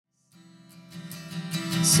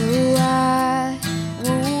So I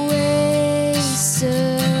won't waste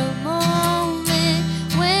a moment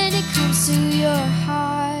when it comes to your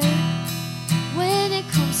heart. When it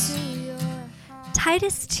comes to your heart.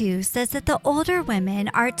 Titus 2 says that the older women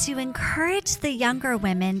are to encourage the younger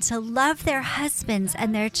women to love their husbands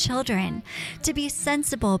and their children, to be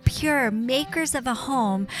sensible, pure, makers of a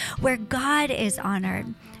home where God is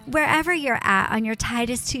honored. Wherever you're at on your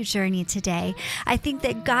Titus 2 journey today, I think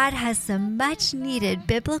that God has some much needed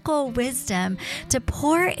biblical wisdom to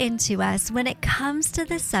pour into us when it comes to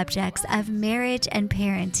the subjects of marriage and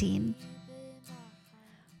parenting.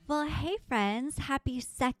 Well, hey friends, happy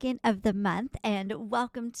 2nd of the month and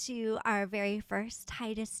welcome to our very first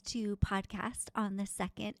Titus 2 podcast on the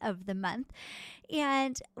 2nd of the month.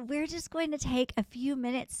 And we're just going to take a few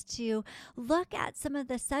minutes to look at some of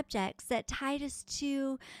the subjects that Titus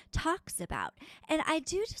 2 talks about. And I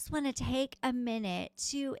do just want to take a minute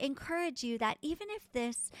to encourage you that even if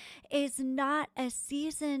this is not a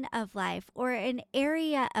season of life or an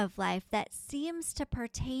area of life that seems to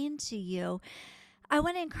pertain to you, I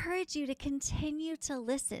want to encourage you to continue to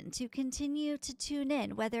listen, to continue to tune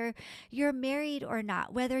in, whether you're married or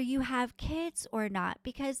not, whether you have kids or not,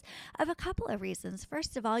 because of a couple of reasons.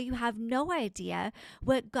 First of all, you have no idea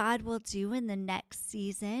what God will do in the next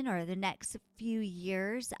season or the next few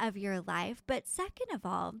years of your life. But second of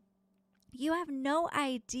all, you have no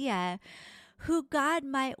idea who God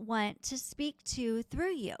might want to speak to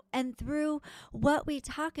through you and through what we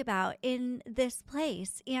talk about in this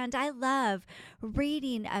place. And I love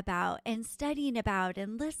reading about and studying about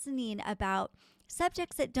and listening about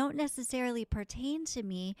subjects that don't necessarily pertain to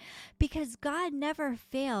me, because God never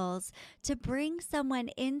fails to bring someone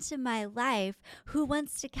into my life who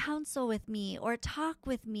wants to counsel with me or talk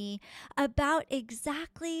with me about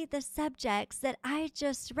exactly the subjects that I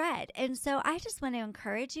just read. And so I just want to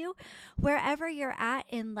encourage you, wherever you're at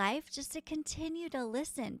in life, just to continue to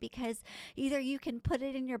listen, because either you can put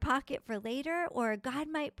it in your pocket for later or God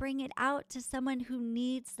might bring it out to someone who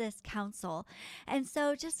needs this counsel. And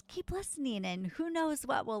so just keep listening, and who knows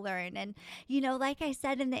what we'll learn. And, like I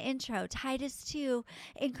said in the intro, Titus 2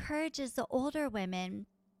 encourages the older women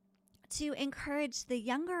to encourage the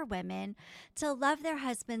younger women to love their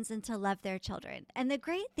husbands and to love their children. And the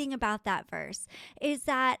great thing about that verse is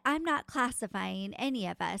that I'm not classifying any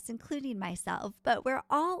of us, including myself, but we're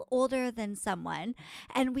all older than someone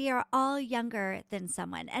and we are all younger than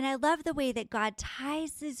someone. And I love the way that God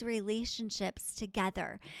ties these relationships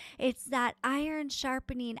together. It's that iron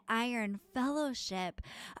sharpening iron fellowship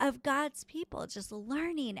of God's people, just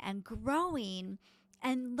learning and growing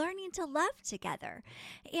and learning to love together.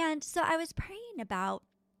 And so I was praying about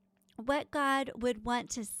what God would want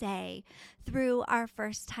to say through our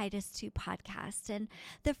first Titus 2 podcast. And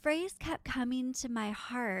the phrase kept coming to my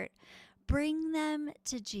heart: bring them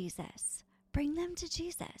to Jesus. Bring them to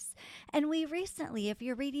Jesus. And we recently, if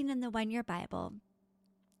you're reading in the 1-Year Bible,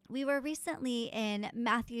 we were recently in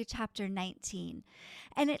Matthew chapter 19,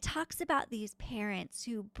 and it talks about these parents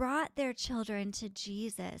who brought their children to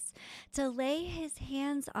Jesus to lay his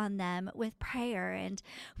hands on them with prayer. And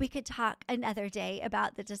we could talk another day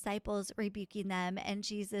about the disciples rebuking them and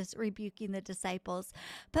Jesus rebuking the disciples.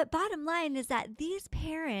 But bottom line is that these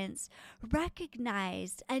parents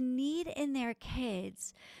recognized a need in their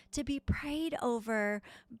kids to be prayed over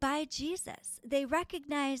by Jesus. They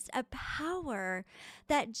recognized a power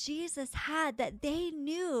that Jesus had that they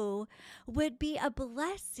knew would be a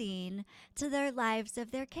blessing to their lives of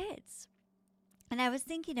their kids. And I was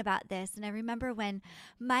thinking about this, and I remember when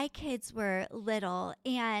my kids were little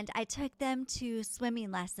and I took them to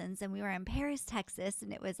swimming lessons, and we were in Paris, Texas,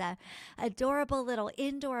 and it was a adorable little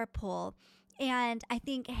indoor pool. And I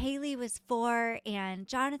think Haley was 4 and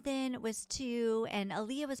Jonathan was 2 and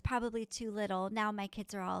Aaliyah was probably too little. Now my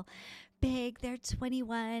kids are all big. They're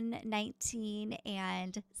 21, 19,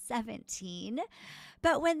 and 17.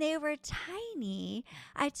 But when they were tiny,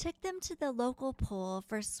 I took them to the local pool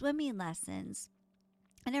for swimming lessons.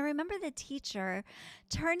 And I remember the teacher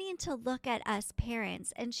turning to look at us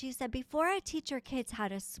parents, and she said, "Before I teach your kids how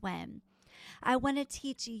to swim, I want to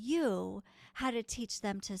teach you how to teach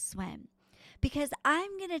them to swim, because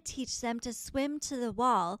I'm going to teach them to swim to the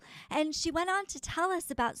wall." And she went on to tell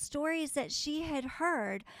us about stories that she had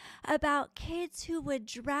heard about kids who would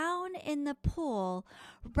drown in the pool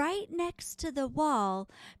right next to the wall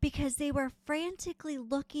because they were frantically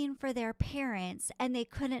looking for their parents and they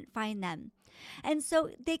couldn't find them. And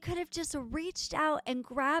so they could have just reached out and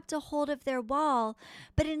grabbed a hold of their wall,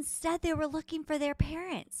 but instead they were looking for their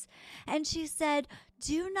parents. And she said,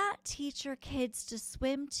 "Do not teach your kids to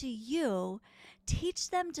swim to you. Teach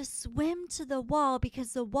them to swim to the wall,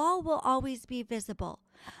 because the wall will always be visible.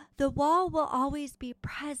 The wall will always be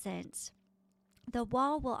present. The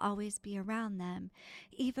wall will always be around them,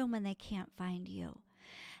 even when they can't find you.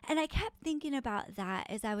 And I kept thinking about that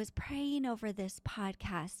as I was praying over this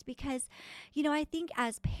podcast because, I think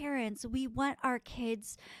as parents, we want our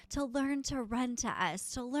kids to learn to run to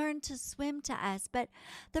us, to learn to swim to us. But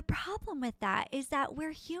the problem with that is that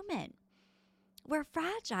we're human. We're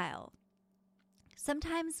fragile.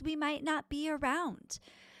 Sometimes we might not be around.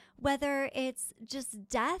 Whether it's just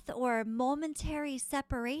death or momentary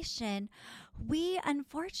separation, we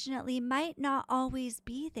unfortunately might not always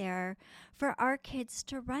be there for our kids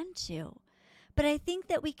to run to. But I think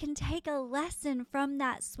that we can take a lesson from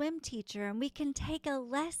that swim teacher, and we can take a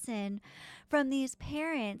lesson from these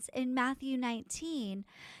parents in Matthew 19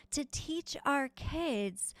 to teach our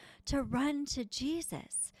kids to run to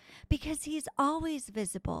Jesus, because he's always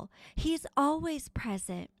visible. He's always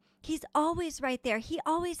present. He's always right there. He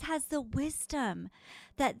always has the wisdom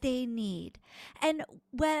that they need. And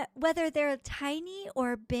whether they're tiny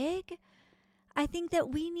or big, I think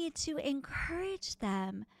that we need to encourage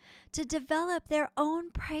them to develop their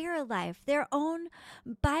own prayer life, their own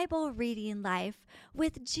Bible reading life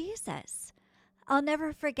with Jesus. I'll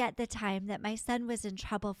never forget the time that my son was in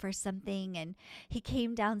trouble for something, and he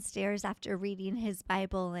came downstairs after reading his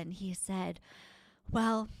Bible and he said,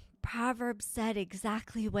 "Well, Proverbs said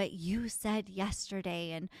exactly what you said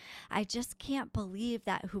yesterday, and I just can't believe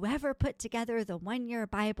that whoever put together the 1-year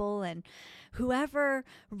Bible and whoever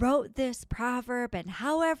wrote this proverb and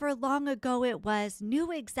however long ago it was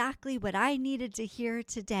knew exactly what I needed to hear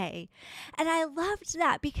today." And I loved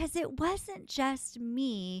that because it wasn't just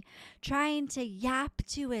me trying to yap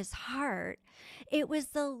to his heart. It was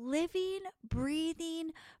the living,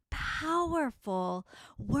 breathing, powerful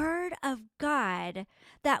word of God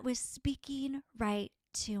that was speaking right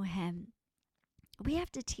to him. We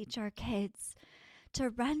have to teach our kids to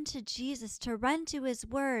run to Jesus, to run to his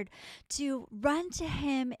word, to run to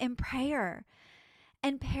him in prayer.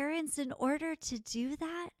 And parents, in order to do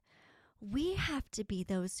that, we have to be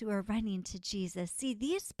those who are running to Jesus. See,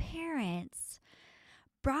 these parents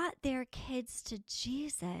brought their kids to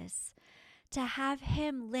Jesus to have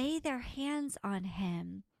him lay their hands on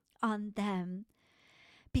them,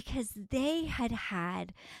 because they had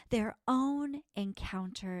had their own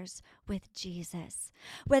encounters with Jesus.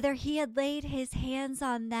 Whether he had laid his hands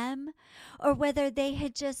on them or whether they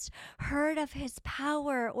had just heard of his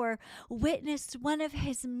power or witnessed one of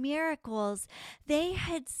his miracles, they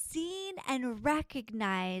had seen and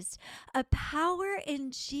recognized a power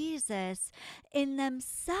in Jesus in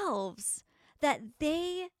themselves that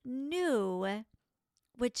they knew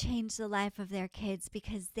would change the life of their kids,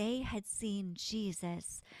 because they had seen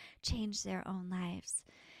Jesus change their own lives.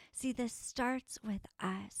 See, this starts with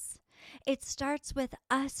us. It starts with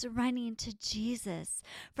us running to Jesus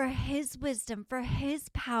for his wisdom, for his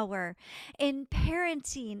power in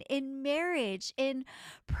parenting, in marriage, in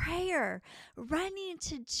prayer, running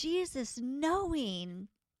to Jesus, knowing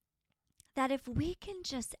that if we can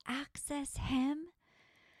just access him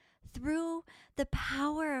through the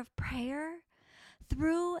power of prayer,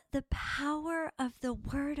 through the power of the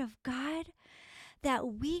Word of God, that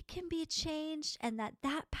we can be changed, and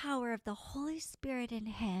that power of the Holy Spirit in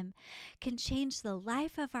him can change the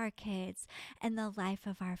life of our kids and the life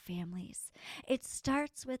of our families. It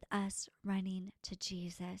starts with us running to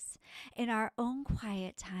Jesus in our own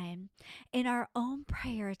quiet time, in our own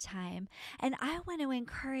prayer time. And I want to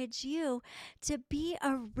encourage you to be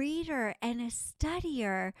a reader and a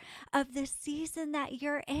studier of the season that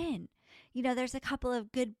you're in. There's a couple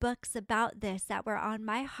of good books about this that were on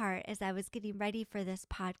my heart as I was getting ready for this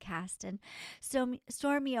podcast. And so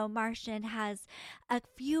Stormy O'Martian has a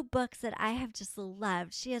few books that I have just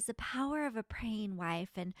loved. She has The Power of a Praying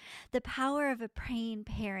Wife and The Power of a Praying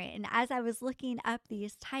Parent. And as I was looking up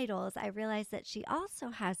these titles, I realized that she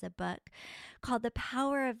also has a book called The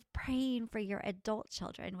Power of Praying for Your Adult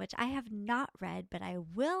Children, which I have not read, but I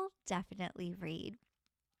will definitely read.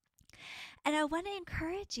 And I want to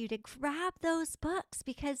encourage you to grab those books,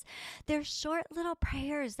 because they're short little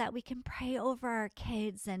prayers that we can pray over our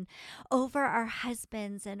kids and over our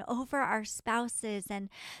husbands and over our spouses. And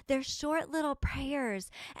they're short little prayers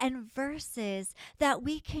and verses that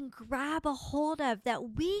we can grab a hold of,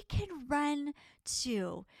 that we can run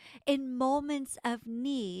to in moments of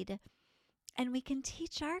need, And we can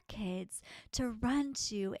teach our kids to run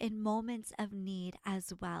to in moments of need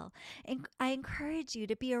as well. And I encourage you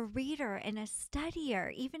to be a reader and a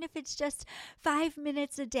studier, even if it's just 5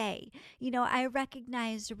 minutes a day. I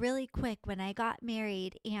recognized really quick when I got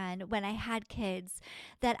married and when I had kids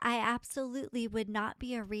that I absolutely would not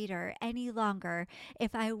be a reader any longer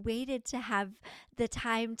if I waited to have the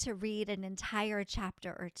time to read an entire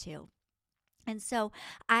chapter or two. And so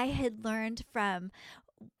I had learned from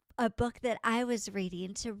a book that I was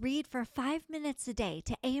reading to read for 5 minutes a day,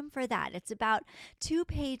 to aim for that. It's about 2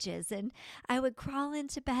 pages. And I would crawl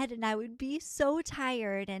into bed and I would be so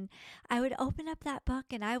tired. And I would open up that book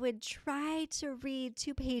and I would try to read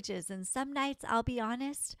 2 pages. And some nights, I'll be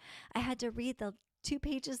honest, I had to read the 2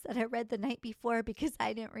 pages that I read the night before because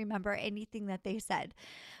I didn't remember anything that they said.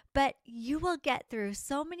 But you will get through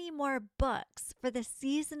so many more books for the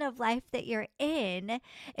season of life that you're in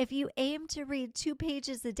if you aim to read 2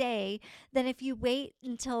 pages a day than if you wait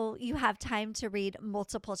until you have time to read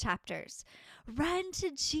multiple chapters. Run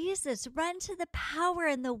to Jesus, run to the power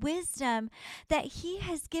and the wisdom that He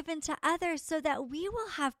has given to others so that we will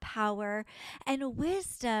have power and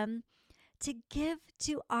wisdom to give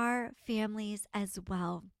to our families as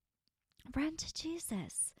well. Run to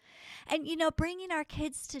Jesus. And bringing our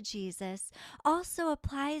kids to Jesus also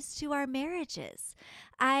applies to our marriages.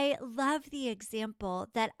 I love the example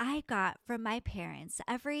that I got from my parents.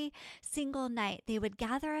 Every single night, they would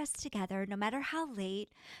gather us together, no matter how late,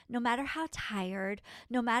 no matter how tired,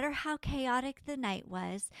 no matter how chaotic the night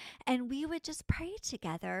was, and we would just pray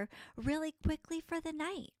together really quickly for the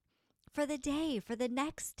night, for the day, for the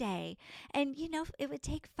next day. And, it would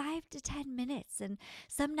take 5 to 10 minutes. And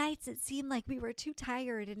some nights it seemed like we were too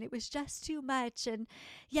tired and it was just too much. And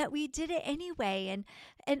yet we did it anyway.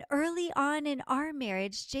 And early on in our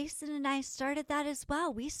marriage, Jason and I started that as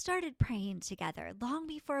well. We started praying together long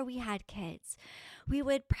before we had kids. We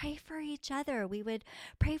would pray for each other. We would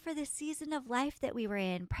pray for the season of life that we were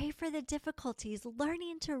in, pray for the difficulties,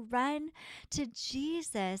 learning to run to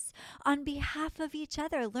Jesus on behalf of each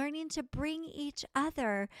other, learning to bring each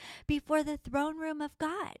other before the throne room of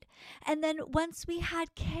God. And then once we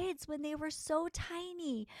had kids, when they were so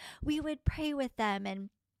tiny, we would pray with them. And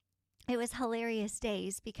it was hilarious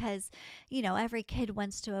days because, every kid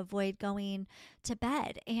wants to avoid going to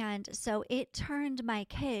bed. And so it turned my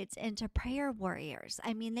kids into prayer warriors.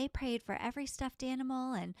 I mean, they prayed for every stuffed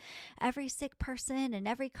animal and every sick person and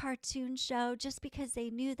every cartoon show just because they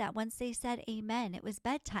knew that once they said amen, it was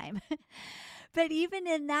bedtime. But even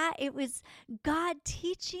in that, it was God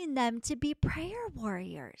teaching them to be prayer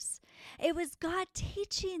warriors. It was God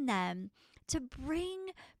teaching them to bring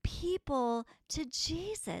people to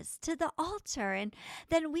Jesus, to the altar. And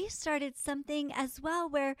then we started something as well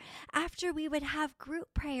where after we would have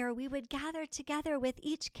group prayer, we would gather together with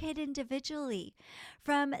each kid individually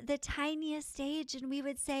from the tiniest age, and we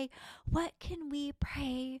would say, what can we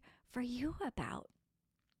pray for you about?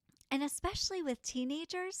 And especially with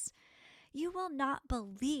teenagers, you will not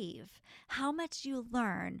believe how much you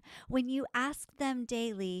learn when you ask them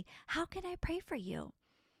daily, how can I pray for you?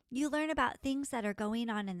 You learn about things that are going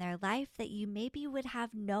on in their life that you maybe would have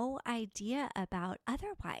no idea about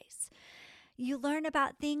otherwise. You learn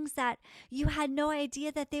about things that you had no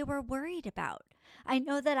idea that they were worried about. I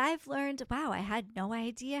know that I've learned, wow, I had no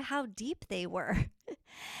idea how deep they were.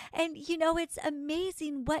 And, it's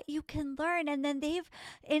amazing what you can learn. And then they've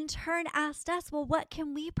in turn asked us, well, what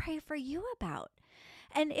can we pray for you about?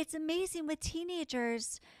 And it's amazing with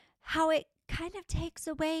teenagers how it kind of takes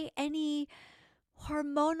away any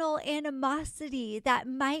hormonal animosity that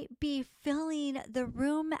might be filling the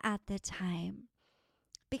room at the time,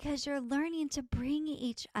 because you're learning to bring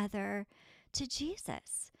each other to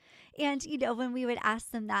Jesus. And, when we would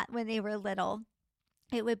ask them that when they were little,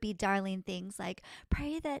 it would be darling things like,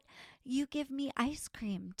 pray that you give me ice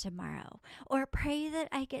cream tomorrow, or pray that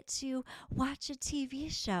I get to watch a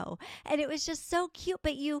TV show. And it was just so cute,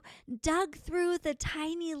 but you dug through the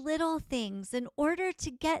tiny little things in order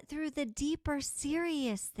to get through the deeper,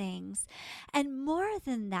 serious things. And more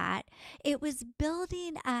than that, it was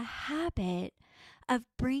building a habit of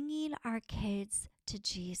bringing our kids to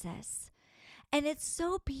Jesus. And it's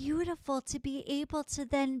so beautiful to be able to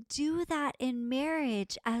then do that in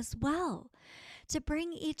marriage as well, to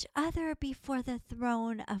bring each other before the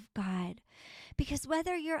throne of God. Because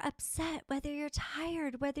whether you're upset, whether you're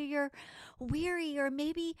tired, whether you're weary, or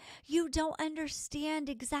maybe you don't understand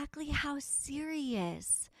exactly how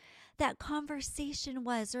serious that conversation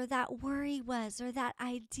was, or that worry was, or that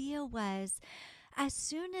idea was, as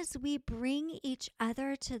soon as we bring each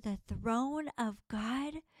other to the throne of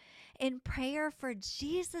God, in prayer for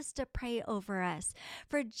Jesus to pray over us,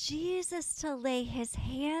 for Jesus to lay his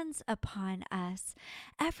hands upon us,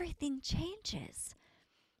 everything changes.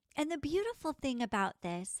 And the beautiful thing about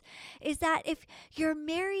this is that if you're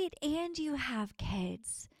married and you have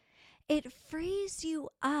kids, it frees you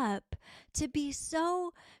up to be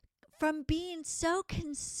from being so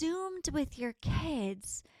consumed with your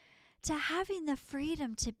kids to having the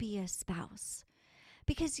freedom to be a spouse.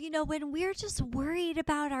 Because, when we're just worried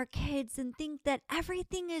about our kids and think that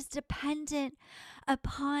everything is dependent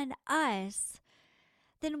upon us,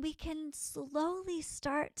 then we can slowly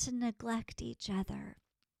start to neglect each other.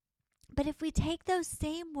 But if we take those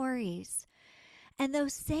same worries and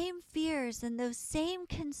those same fears and those same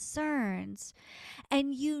concerns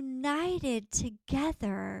and united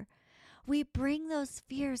together, we bring those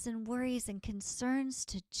fears and worries and concerns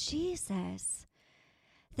to Jesus,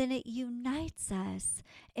 then it unites us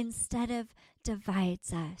instead of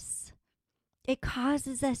divides us. It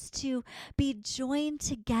causes us to be joined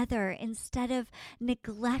together instead of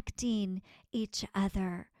neglecting each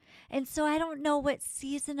other. And so I don't know what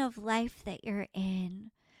season of life that you're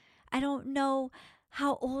in. I don't know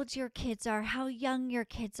how old your kids are, how young your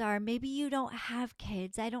kids are. Maybe you don't have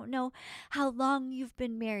kids. I don't know how long you've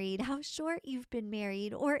been married, how short you've been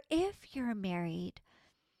married, or if you're married.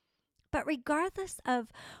 But regardless of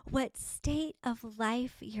what state of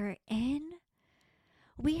life you're in,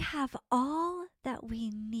 we have all that we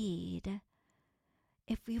need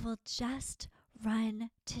if we will just run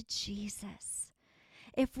to Jesus.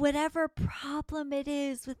 If whatever problem it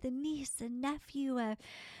is with a niece, a nephew, a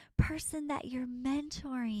person that you're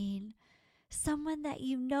mentoring, someone that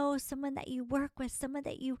you know, someone that you work with, someone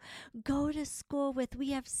that you go to school with,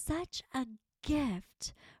 we have such a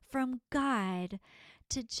gift from God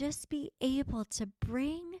to just be able to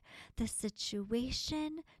bring the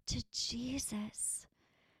situation to Jesus,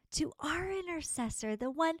 to our intercessor,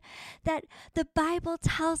 the one that the Bible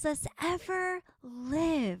tells us ever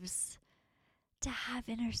lives, to have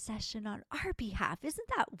intercession on our behalf. Isn't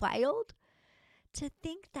that wild? To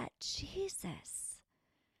think that Jesus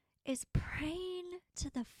is praying to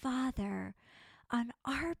the Father on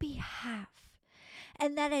our behalf,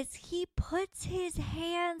 and that as he puts his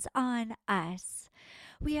hands on us,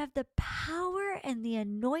 we have the power and the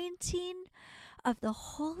anointing of the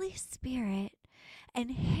Holy Spirit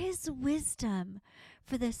and his wisdom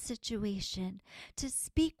for the situation, to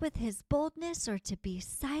speak with his boldness or to be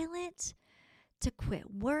silent, to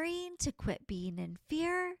quit worrying, to quit being in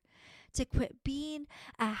fear, to quit being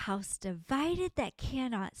a house divided that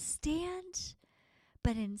cannot stand,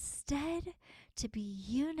 but instead to be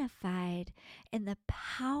unified in the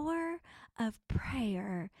power of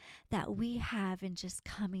prayer that we have in just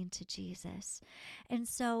coming to Jesus. And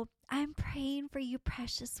so I'm praying for you,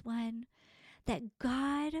 precious one, that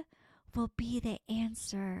God will be the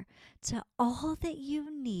answer to all that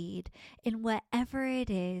you need in whatever it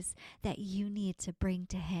is that you need to bring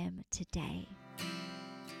to him today.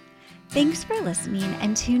 Thanks for listening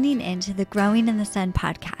and tuning in to the Growing in the Sun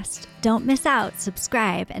podcast. Don't miss out,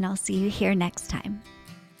 subscribe, and I'll see you here next time.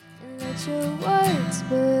 Let your words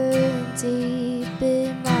burn deep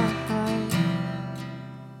in my